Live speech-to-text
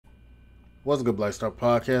What's a good Black Star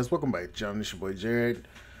Podcast? Welcome back, John. It's your boy Jared.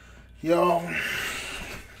 Yo,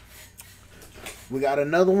 we got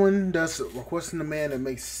another one that's requesting a man that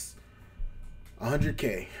makes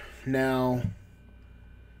 100K. Now,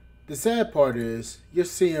 the sad part is you're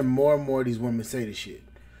seeing more and more of these women say this shit.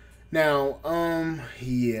 Now,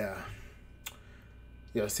 yeah.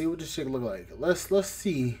 Yeah, see what this shit look like. Let's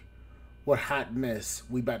see what hot mess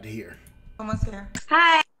we about to hear. Someone's here.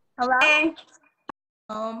 Hi. Hello? Hey.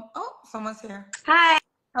 Someone's here. Hi.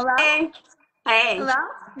 Hello? Hey. Hey. Hello?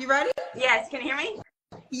 You ready? Yes, can you hear me?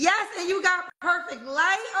 Yes, and you got perfect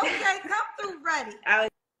light. Okay, come through ready. I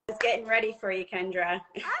was getting ready for you, Kendra.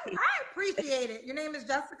 I appreciate it. Your name is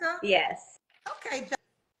Jessica? Yes. Okay,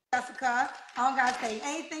 Jessica. I don't gotta say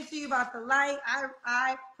anything to you about the light.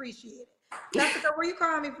 I appreciate it. Jessica, where you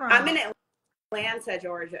calling me from? I'm in Atlanta,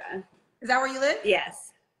 Georgia. Is that where you live?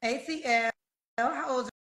 Yes. ATL. How old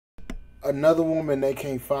Another woman that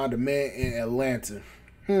can't find a man in Atlanta.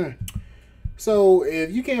 So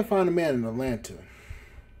if you can't find a man in Atlanta,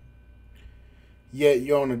 yet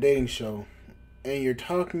you're on a dating show, and you're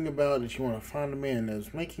talking about that you want to find a man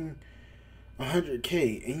that's making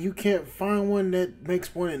 100K, and you can't find one that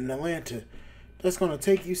makes one in Atlanta that's going to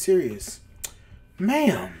take you serious,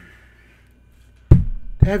 ma'am,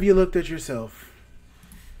 have you looked at yourself?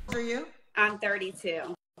 are you? I'm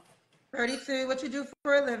 32. 32. What you do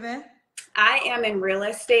for a living? I am in real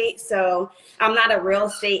estate, so I'm not a real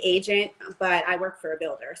estate agent, but I work for a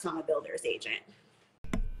builder, so I'm a builder's agent.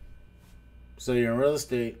 So you're in real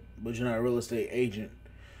estate, but you're not a real estate agent,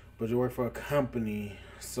 but you work for a company,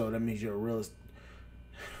 so that means you're a real estate.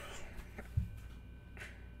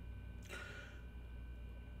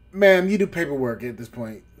 Ma'am, you do paperwork at this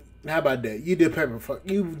point. How about that? You do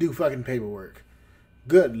fucking paperwork.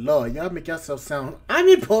 Good Lord, y'all make yourself sound I'm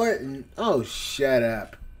important. Oh, shut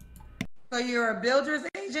up. So you're a builder's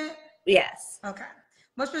agent? Yes. Okay.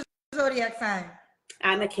 What's your zodiac sign?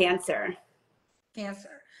 I'm a Cancer.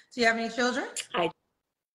 Cancer. Do you have any children? I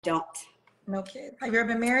don't. No kids. Have you ever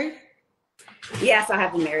been married? Yes, I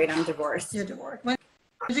have been married. I'm divorced. You're divorced. When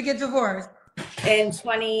did you get divorced? In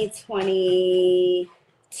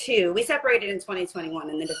 2022. We separated in 2021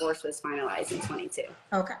 and the divorce was finalized in 22.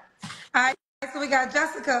 Okay. All right. So we got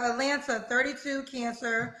Jessica, Atlanta, 32,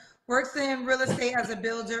 Cancer, works in real estate as a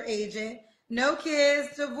builder agent. No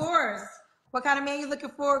kids, divorced. What kind of man you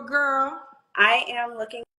looking for, girl? I am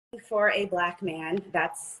looking for a Black man.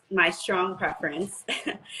 That's my strong preference.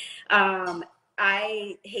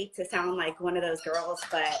 I hate to sound like one of those girls,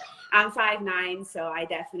 but I'm 5'9", so I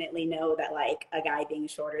definitely know that like a guy being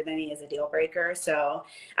shorter than me is a deal breaker. So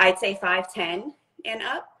I'd say 5'10" and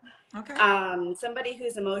up. Okay. Somebody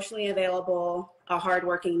who's emotionally available, a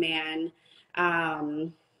hardworking man,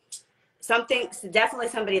 definitely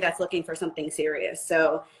somebody that's looking for something serious.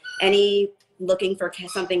 So any looking for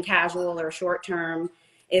something casual or short term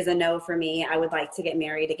is a no for me. I would like to get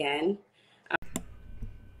married again.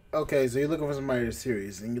 Okay, so you're looking for somebody that's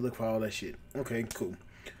serious, and you look for all that shit. Okay, cool.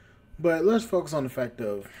 But let's focus on the fact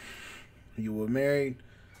of you were married,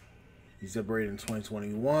 you separated in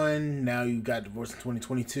 2021, now you got divorced in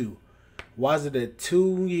 2022. Why is it that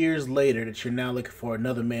 2 years later that you're now looking for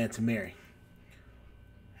another man to marry?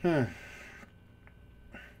 I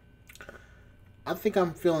think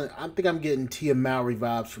I'm getting Tia Mowry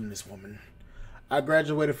vibes from this woman. I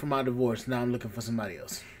graduated from my divorce, now I'm looking for somebody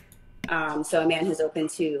else. So a man who's open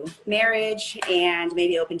to marriage and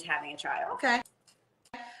maybe open to having a child. Okay.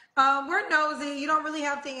 We're nosy. You don't really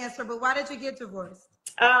have to answer, but why did you get divorced?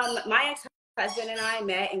 My ex-husband and I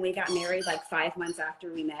met and we got married like 5 months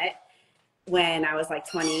after we met when I was like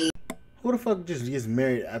 20. Who the fuck just gets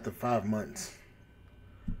married after 5 months?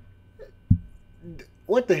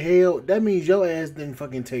 What the hell? That means your ass didn't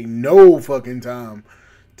fucking take no fucking time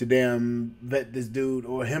to damn vet this dude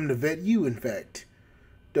or him to vet you, in fact.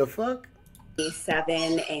 The fuck?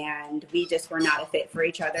 7 and we just were not a fit for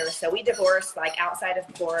each other. So we divorced like outside of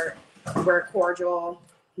court. We're cordial,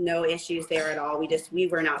 no issues there at all. We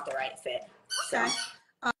were not the right fit. Okay.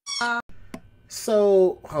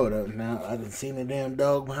 So, hold up now. I done seen a damn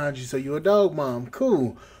dog behind you, so you a dog mom.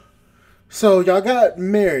 Cool. So, y'all got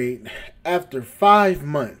married after 5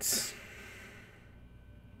 months.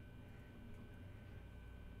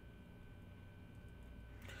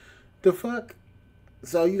 The fuck?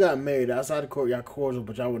 So, you got married outside the court. Y'all cordial,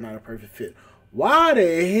 but y'all were not a perfect fit. Why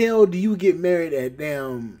the hell do you get married at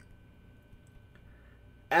damn...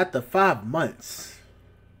 after 5 months?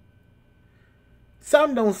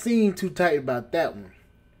 Something don't seem too tight about that one.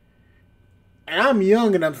 And I'm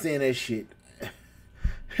young and I'm saying that shit.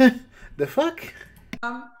 The fuck?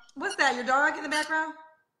 What's that? Your dog in the background?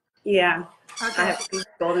 Yeah. I Okay. have 2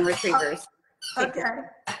 golden retrievers. Okay.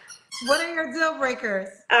 What are your deal breakers?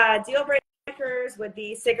 Deal breakers would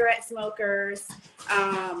be cigarette smokers.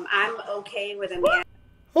 I'm okay with a man.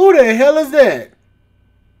 Who the hell is that?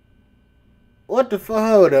 What the fuck?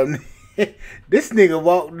 Hold up. This nigga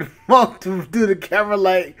walked through the camera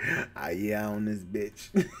like, yeah, on this bitch.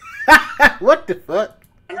 What the fuck?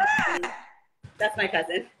 That's my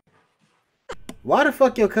cousin. Why the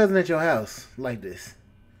fuck your cousin at your house like this?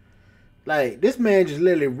 Like, this man just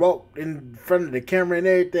literally walked in front of the camera and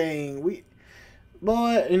everything.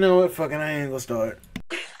 Boy, you know what? Fucking, I ain't gonna start.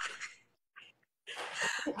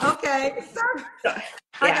 Okay. Yeah.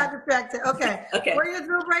 I got distracted. Okay. Okay. What are your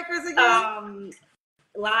deal breakers again?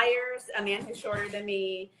 Liars, a man who's shorter than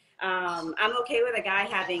me. I'm okay with a guy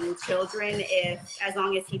having children as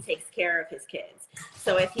long as he takes care of his kids.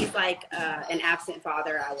 So if he's like an absent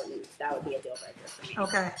father, that would be a deal breaker for me.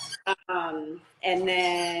 Okay. And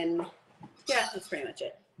then, yeah, that's pretty much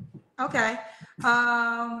it. Okay.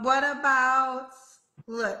 What about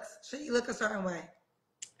looks? Should you look a certain way?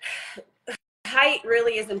 Height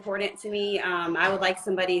really is important to me. I would like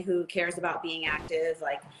somebody who cares about being active,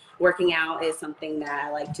 like working out is something that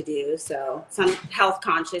I like to do. So some health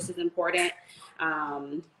conscious is important.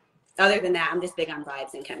 Other than that, I'm just big on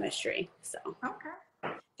vibes and chemistry. So. Okay.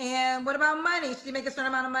 And what about money? Should you make a certain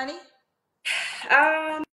amount of money?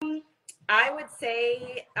 I would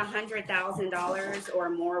say $100,000 or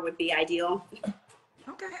more would be ideal.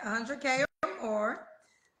 Okay, 100K or more.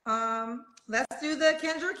 Let's do the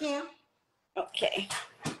Kendra Cam. Okay.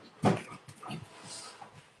 Okay.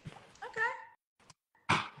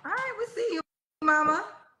 All right, we see you, Mama.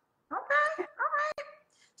 Okay, all right.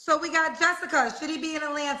 So we got Jessica. Should he be in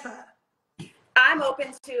Atlanta? I'm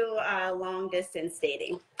open to long distance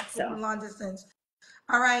dating. So long distance.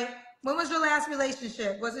 All right. When was your last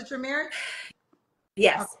relationship? Was it your marriage?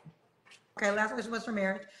 Yes. Okay, last relationship was for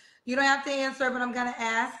marriage. You don't have to answer, but I'm gonna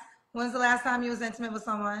ask. When's the last time you was intimate with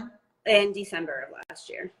someone? In December of last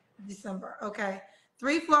year. December. Okay.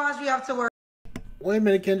 3 flaws you have to work. Wait a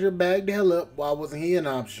minute, Kendra, back the hell up. Why wasn't he an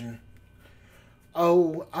option?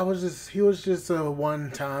 Oh, he was just a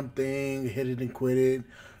one-time thing, hit it and quit it,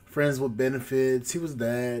 friends with benefits. He was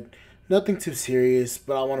that. Nothing too serious,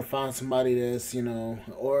 but I want to find somebody that's,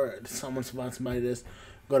 or someone to find somebody that's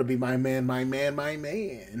going to be my man, my man, my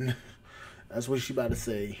man. That's what she about to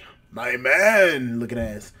say. My man! Look at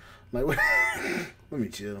ass. Like, what? Let me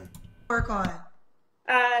chill. Work on.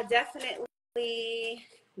 Definitely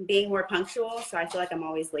being more punctual. So I feel like I'm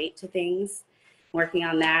always late to things. Working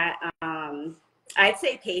on that. I'd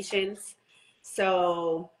say patience.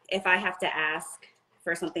 So if I have to ask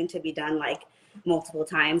for something to be done like multiple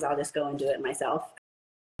times, I'll just go and do it myself.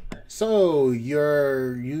 So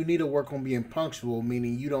you need to work on being punctual,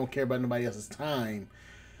 meaning you don't care about nobody else's time.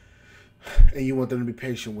 And you want them to be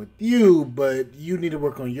patient with you, but you need to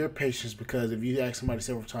work on your patience, because if you ask somebody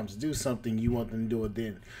several times to do something, you want them to do it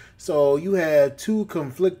then. So you have 2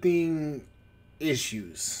 conflicting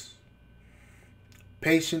issues: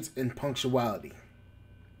 patience and punctuality.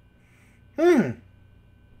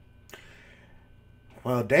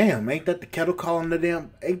 Well, damn, ain't that the pot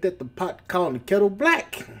calling the kettle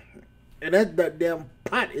black? And that damn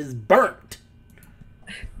pot is burnt.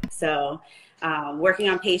 So working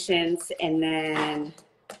on patience, and then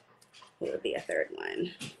what would be a third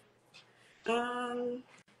one?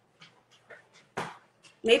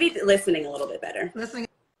 Maybe listening a little bit better. Listening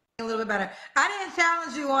a little bit better. I didn't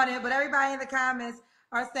challenge you on it, but everybody in the comments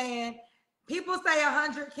are saying, people say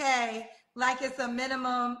 100K like it's a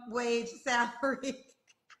minimum wage salary.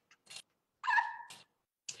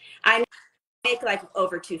 I make like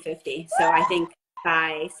over 250, so I think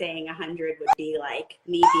by saying 100 would be like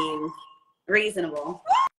me being reasonable.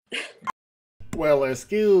 Well,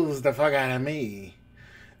 excuse the fuck out of me.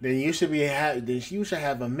 Then you should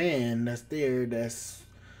have a man that's there that's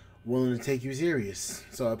willing to take you serious.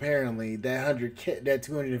 So apparently that 100K, that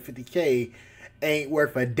 250K ain't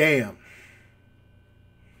worth a damn.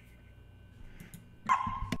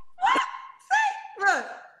 Look,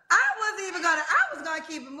 I was gonna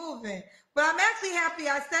keep it moving, but I'm actually happy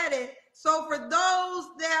I said it. So for those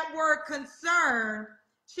that were concerned,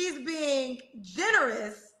 she's being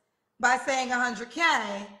generous by saying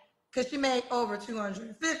 100K because she made over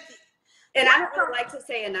 250. And I don't really like to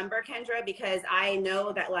say a number, Kendra, because I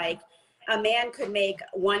know that like a man could make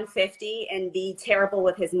 150 and be terrible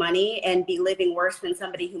with his money and be living worse than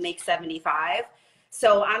somebody who makes 75.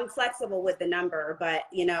 So I'm flexible with the number, but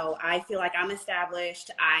I feel like I'm established.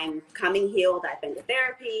 I'm coming healed. I've been to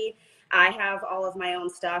therapy. I have all of my own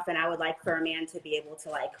stuff, and I would like for a man to be able to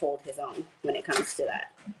like hold his own when it comes to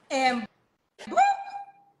that. And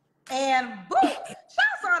And boom,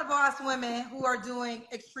 shouts out to boss women who are doing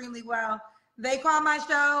extremely well. They call my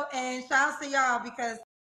show, and shouts to y'all because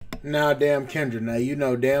Now, damn Kendra, now you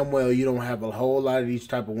know damn well you don't have a whole lot of these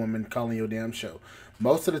type of women calling your damn show.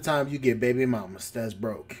 Most of the time you get baby mamas that's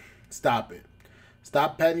broke. Stop it.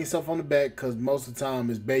 Stop patting yourself on the back because most of the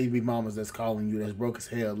time it's baby mamas that's calling you that's broke as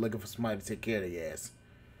hell looking for somebody to take care of their ass.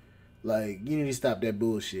 Like, you need to stop that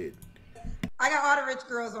bullshit. I got all the rich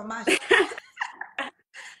girls on my show.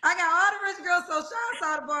 I got all the rich girls, so shouts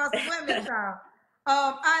out to boss women, child.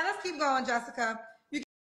 All right, let's keep going, Jessica.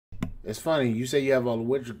 It's funny, you say you have all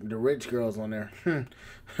the rich girls on there.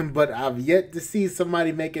 But I've yet to see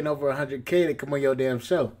somebody making over 100K to come on your damn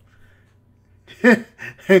show.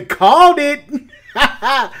 Called it!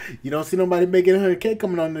 You don't see nobody making 100K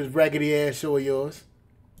coming on this raggedy ass show of yours.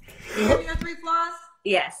 You give me your 3 flaws?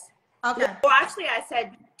 Yes. Okay. Well, actually, I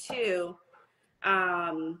said 2.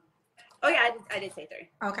 Oh yeah, I did say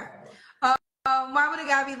 3. Okay. Why would a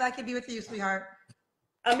guy be lucky to be with you, sweetheart?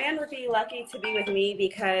 A man would be lucky to be with me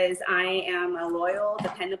because I am a loyal,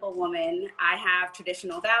 dependable woman. I have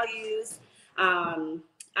traditional values.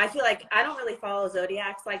 I feel like I don't really follow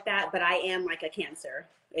zodiacs like that, but I am like a Cancer,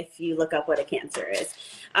 if you look up what a Cancer is.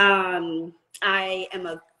 I am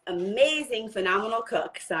an amazing, phenomenal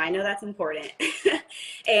cook, so I know that's important.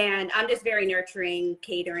 And I'm just very nurturing,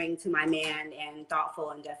 catering to my man, and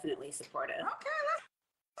thoughtful and definitely supportive. Okay,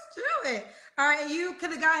 let's do it. All right,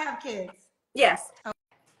 could the guy have kids? Yes.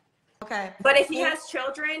 Okay. But if he has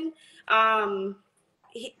children, I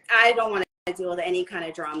don't want to deal with any kind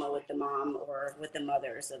of drama with the mom or with the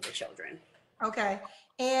mothers of the children. Okay.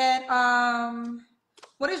 And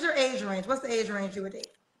what is your age range? What's the age range you would date?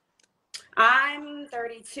 I'm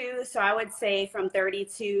 32, so I would say from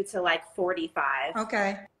 32 to like 45.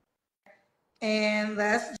 Okay. And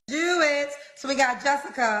let's do it. So we got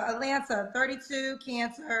Jessica, Atlanta, 32,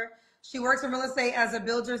 Cancer. She works in real estate as a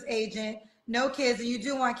builder's agent. No kids, and you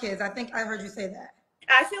do want kids. I think I heard you say that.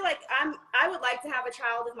 I feel like I would like to have a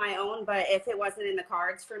child of my own, but if it wasn't in the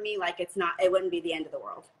cards for me, like it wouldn't be the end of the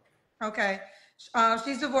world. Okay.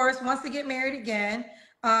 She's divorced, wants to get married again.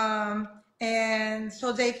 And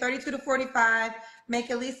she'll date 32 to 45, make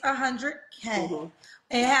at least 100K,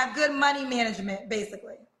 and have good money management,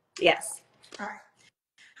 basically. Yes. All right.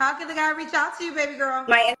 How can the guy reach out to you, baby girl?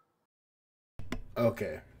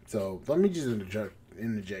 Okay, so let me just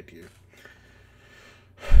interject here.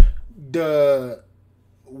 The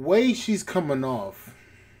way she's coming off,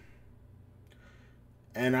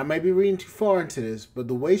 and I may be reading too far into this, but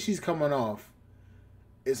the way she's coming off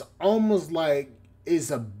is almost like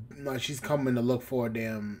she's coming to look for a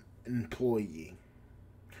damn employee.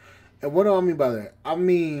 And what do I mean by that? I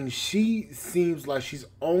mean, she seems like she's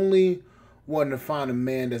only wanting to find a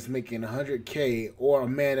man that's making 100K or a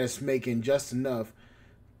man that's making just enough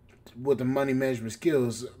with the money management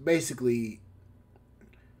skills. Basically,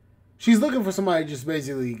 she's looking for somebody just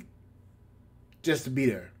to be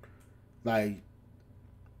there. Like,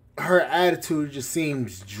 her attitude just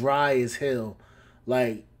seems dry as hell.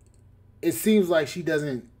 Like, it seems like she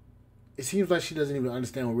doesn't even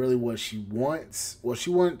understand really what she wants. Well,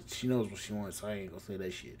 she knows what she wants, so I ain't gonna say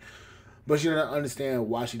that shit. But she doesn't understand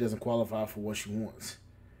why she doesn't qualify for what she wants.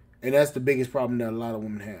 And that's the biggest problem that a lot of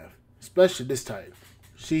women have. Especially this type.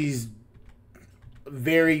 She's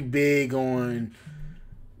very big on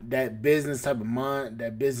that business type of mind,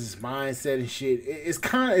 that business mindset and shit.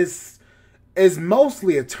 It's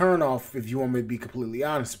mostly a turnoff if you want me to be completely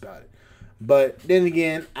honest about it. But then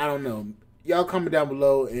again, I don't know. Y'all comment down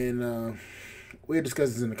below and we'll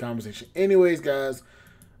discuss this in the conversation. Anyways, guys,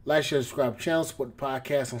 like, share, subscribe to the channel, support the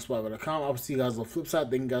podcast on Spotify.com. I'll see you guys on the flip side.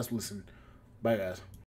 Thank you guys for listening. Bye, guys.